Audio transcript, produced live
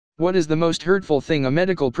What is the most hurtful thing a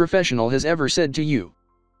medical professional has ever said to you?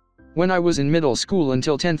 When I was in middle school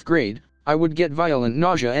until 10th grade, I would get violent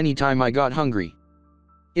nausea anytime I got hungry.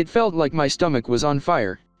 It felt like my stomach was on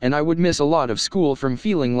fire, and I would miss a lot of school from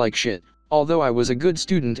feeling like shit, although I was a good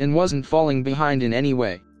student and wasn't falling behind in any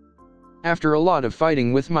way. After a lot of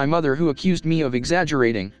fighting with my mother, who accused me of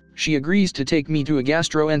exaggerating, she agrees to take me to a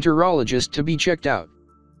gastroenterologist to be checked out.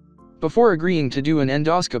 Before agreeing to do an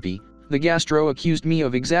endoscopy, the gastro accused me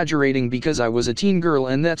of exaggerating because I was a teen girl,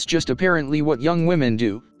 and that's just apparently what young women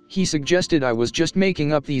do. He suggested I was just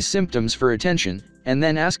making up these symptoms for attention, and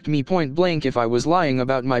then asked me point blank if I was lying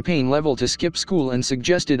about my pain level to skip school, and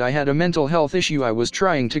suggested I had a mental health issue I was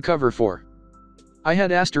trying to cover for. I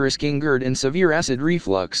had GERD and severe acid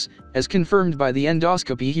reflux, as confirmed by the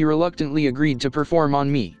endoscopy he reluctantly agreed to perform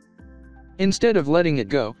on me. Instead of letting it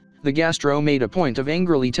go, the gastro made a point of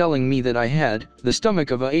angrily telling me that I had the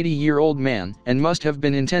stomach of a 80-year-old man, and must have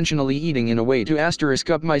been intentionally eating in a way to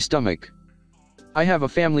up my stomach. I have a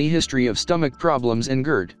family history of stomach problems and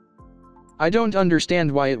GERD. I don't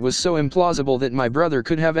understand why it was so implausible that my brother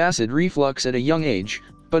could have acid reflux at a young age,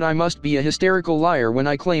 but I must be a hysterical liar when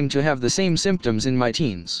I claim to have the same symptoms in my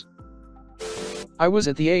teens. I was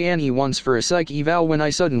at the A&E once for a psych eval when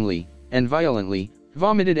I suddenly, and violently,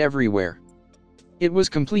 vomited everywhere. It was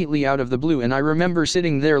completely out of the blue, and I remember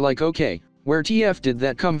sitting there like, okay, where TF did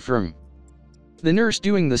that come from? The nurse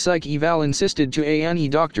doing the psych eval insisted to A&E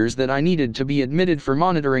doctors that I needed to be admitted for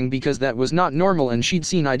monitoring because that was not normal, and she'd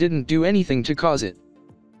seen I didn't do anything to cause it.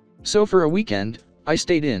 So for a weekend, I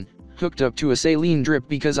stayed in, hooked up to a saline drip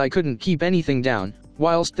because I couldn't keep anything down,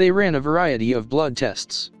 whilst they ran a variety of blood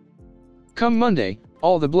tests. Come Monday,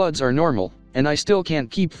 all the bloods are normal, and I still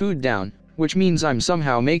can't keep food down, which means I'm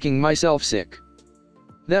somehow making myself sick.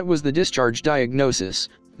 That was the discharge diagnosis,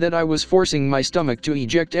 that I was forcing my stomach to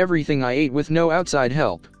eject everything I ate with no outside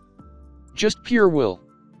help. Just pure will.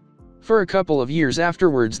 For a couple of years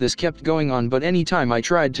afterwards this kept going on, but any time I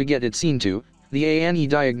tried to get it seen to, the A&E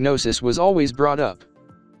diagnosis was always brought up.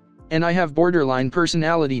 And I have borderline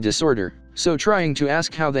personality disorder, so trying to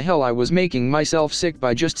ask how the hell I was making myself sick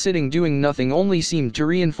by just sitting doing nothing only seemed to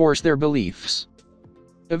reinforce their beliefs.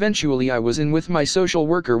 Eventually I was in with my social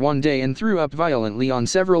worker one day and threw up violently on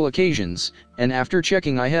several occasions, and after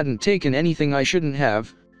checking I hadn't taken anything I shouldn't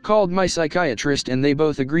have, called my psychiatrist, and they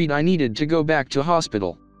both agreed I needed to go back to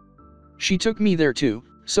hospital. She took me there too,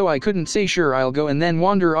 so I couldn't say sure I'll go and then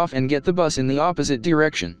wander off and get the bus in the opposite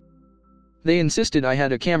direction. They insisted I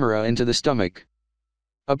had a camera into the stomach.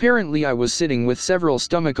 Apparently I was sitting with several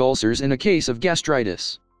stomach ulcers and a case of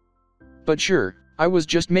gastritis. But sure, I was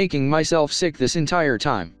just making myself sick this entire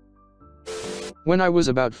time. When I was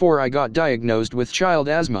about 4 I got diagnosed with child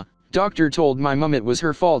asthma. Doctor told my mum it was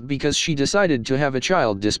her fault because she decided to have a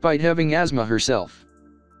child despite having asthma herself.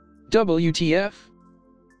 WTF?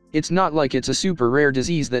 It's not like it's a super rare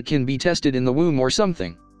disease that can be tested in the womb or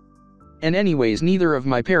something. And anyways, neither of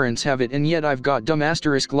my parents have it, and yet I've got dumb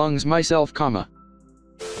lungs myself, comma.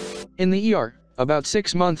 In the ER, about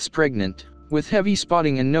 6 months pregnant, with heavy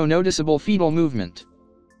spotting and no noticeable fetal movement.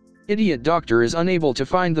 Idiot doctor is unable to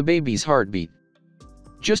find the baby's heartbeat.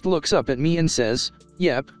 Just looks up at me and says,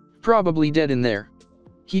 "Yep, probably dead in there."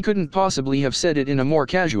 He couldn't possibly have said it in a more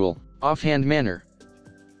casual, offhand manner.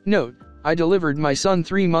 Note, I delivered my son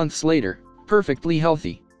 3 months later, perfectly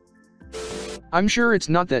healthy. I'm sure it's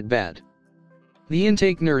not that bad. The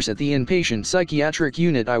intake nurse at the inpatient psychiatric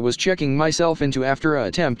unit I was checking myself into after a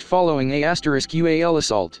attempt following a *UAL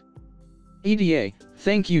assault. EDA,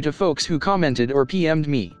 thank you to folks who commented or PM'd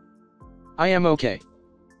me. I am okay.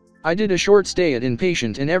 I did a short stay at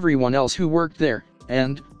inpatient, and everyone else who worked there,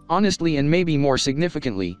 and, honestly and maybe more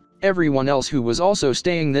significantly, everyone else who was also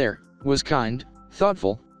staying there, was kind,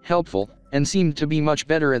 thoughtful, helpful, and seemed to be much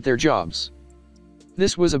better at their jobs.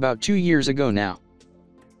 This was about 2 years ago now.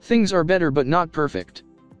 Things are better but not perfect.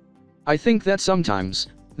 I think that sometimes,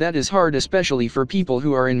 that is hard, especially for people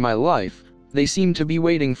who are in my life. They seem to be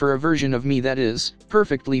waiting for a version of me that is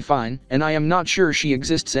perfectly fine, and I am not sure she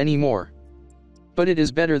exists anymore. But it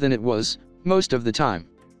is better than it was, most of the time.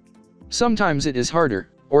 Sometimes it is harder,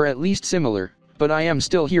 or at least similar, but I am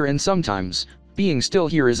still here, and sometimes, being still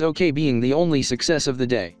here is okay being the only success of the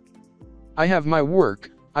day. I have my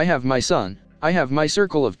work, I have my son, I have my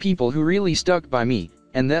circle of people who really stuck by me,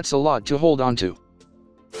 and that's a lot to hold on to.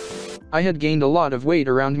 I had gained a lot of weight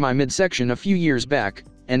around my midsection a few years back,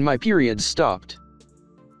 and my periods stopped.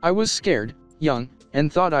 I was scared, young,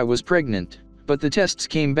 and thought I was pregnant, but the tests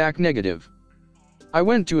came back negative. I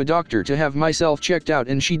went to a doctor to have myself checked out,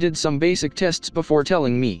 and she did some basic tests before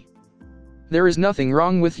telling me, "There is nothing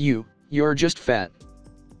wrong with you, you're just fat."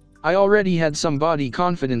 I already had some body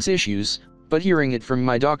confidence issues, but hearing it from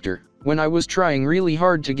my doctor, when I was trying really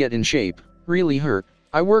hard to get in shape, really hurt.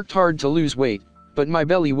 I worked hard to lose weight, but my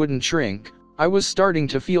belly wouldn't shrink. I was starting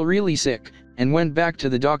to feel really sick, and went back to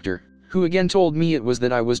the doctor, who again told me it was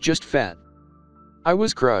that I was just fat. I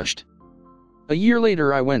was crushed. A year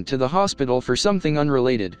later I went to the hospital for something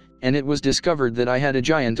unrelated, and it was discovered that I had a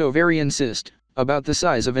giant ovarian cyst, about the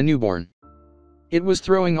size of a newborn. It was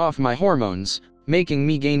throwing off my hormones, making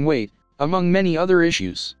me gain weight, among many other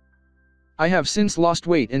issues. I have since lost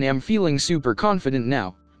weight and am feeling super confident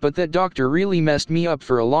now, but that doctor really messed me up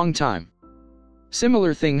for a long time.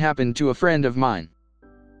 Similar thing happened to a friend of mine.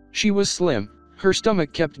 She was slim, her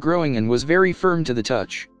stomach kept growing and was very firm to the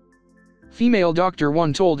touch. Female doctor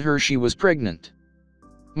 1 told her she was pregnant.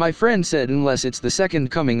 My friend said unless it's the second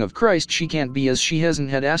coming of Christ she can't be, as she hasn't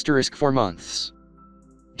had * for months.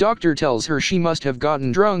 Doctor tells her she must have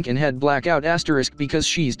gotten drunk and had blackout * because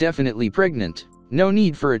she's definitely pregnant, no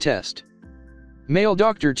need for a test. Male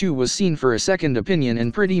doctor 2 was seen for a second opinion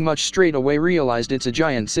and pretty much straight away realized it's a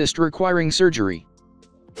giant cyst requiring surgery.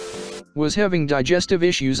 Was having digestive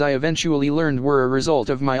issues I eventually learned were a result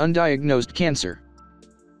of my undiagnosed cancer.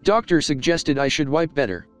 Doctor suggested I should wipe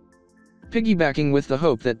better. Piggybacking with the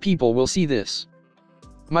hope that people will see this.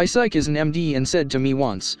 My psych is an MD and said to me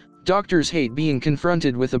once, doctors hate being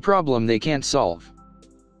confronted with a problem they can't solve.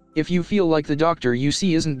 If you feel like the doctor you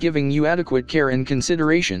see isn't giving you adequate care and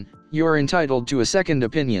consideration, you're entitled to a second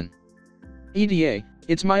opinion. EDA,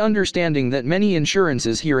 it's my understanding that many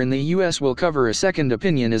insurances here in the US will cover a second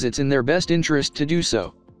opinion as it's in their best interest to do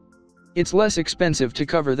so. It's less expensive to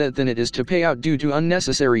cover that than it is to pay out due to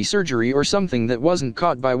unnecessary surgery or something that wasn't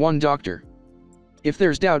caught by one doctor. If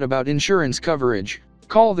there's doubt about insurance coverage,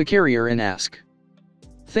 call the carrier and ask.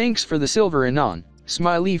 Thanks for the silver anon,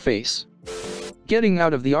 smiley face. Getting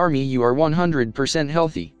out of the army, you are 100%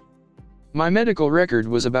 healthy. My medical record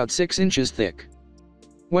was about 6 inches thick.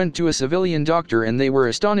 Went to a civilian doctor and they were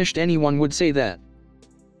astonished anyone would say that.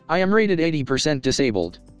 I am rated 80%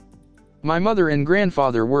 disabled. My mother and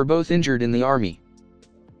grandfather were both injured in the army.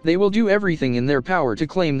 They will do everything in their power to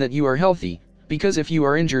claim that you are healthy, because if you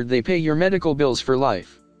are injured they pay your medical bills for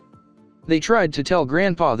life. They tried to tell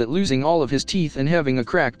Grandpa that losing all of his teeth and having a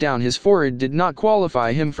crack down his forehead did not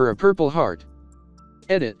qualify him for a Purple Heart.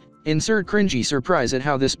 Edit. Insert cringy surprise at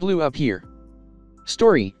how this blew up here.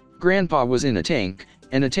 Story: Grandpa was in a tank,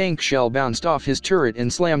 and a tank shell bounced off his turret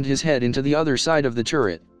and slammed his head into the other side of the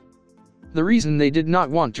turret. The reason they did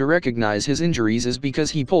not want to recognize his injuries is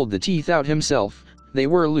because he pulled the teeth out himself, they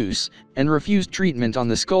were loose, and refused treatment on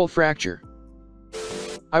the skull fracture.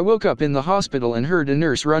 I woke up in the hospital and heard a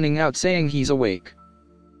nurse running out saying he's awake.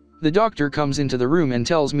 The doctor comes into the room and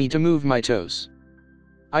tells me to move my toes.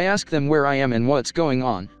 I ask them where I am and what's going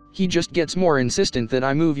on. He just gets more insistent that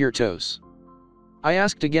I move your toes. I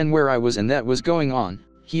asked again where I was and that was going on.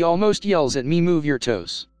 He almost yells at me, move your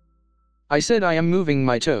toes. I said I am moving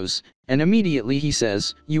my toes, and immediately he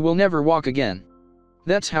says, you will never walk again.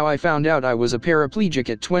 That's how I found out I was a paraplegic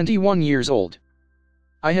at 21 years old.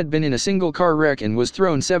 I had been in a single car wreck and was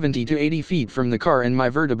thrown 70 to 80 feet from the car and my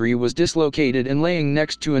vertebrae was dislocated and laying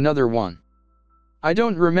next to another one. I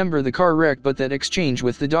don't remember the car wreck, but that exchange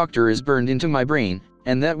with the doctor is burned into my brain,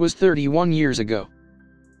 and that was 31 years ago.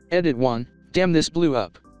 Edit 1, damn this blew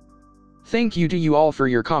up. Thank you to you all for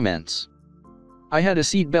your comments. I had a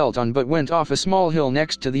seat belt on but went off a small hill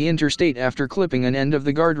next to the interstate after clipping an end of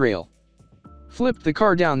the guardrail. Flipped the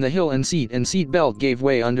car down the hill and seat belt gave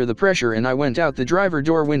way under the pressure and I went out the driver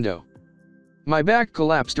door window. My back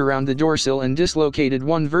collapsed around the door sill and dislocated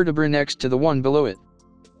one vertebra next to the one below it.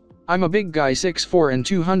 I'm a big guy, 6'4" and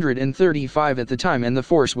 235 at the time, and the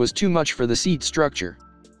force was too much for the seat structure.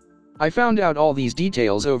 I found out all these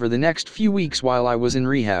details over the next few weeks while I was in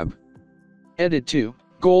rehab. Edit 2,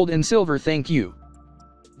 gold and silver, thank you.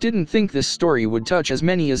 Didn't think this story would touch as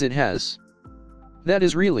many as it has. That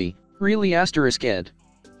is really *ed.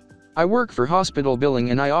 I work for hospital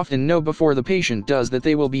billing and I often know before the patient does that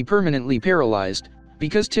they will be permanently paralyzed,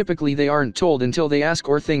 because typically they aren't told until they ask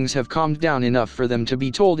or things have calmed down enough for them to be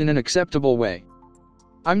told in an acceptable way.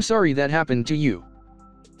 I'm sorry that happened to you.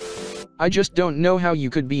 I just don't know how you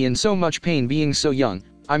could be in so much pain being so young.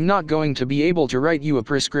 I'm not going to be able to write you a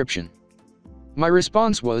prescription. My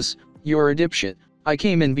response was, you're a dipshit. I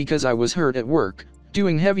came in because I was hurt at work,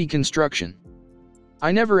 doing heavy construction.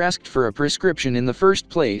 I never asked for a prescription in the first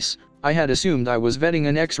place. I had assumed I was vetting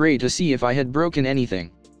an X-ray to see if I had broken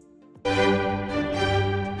anything.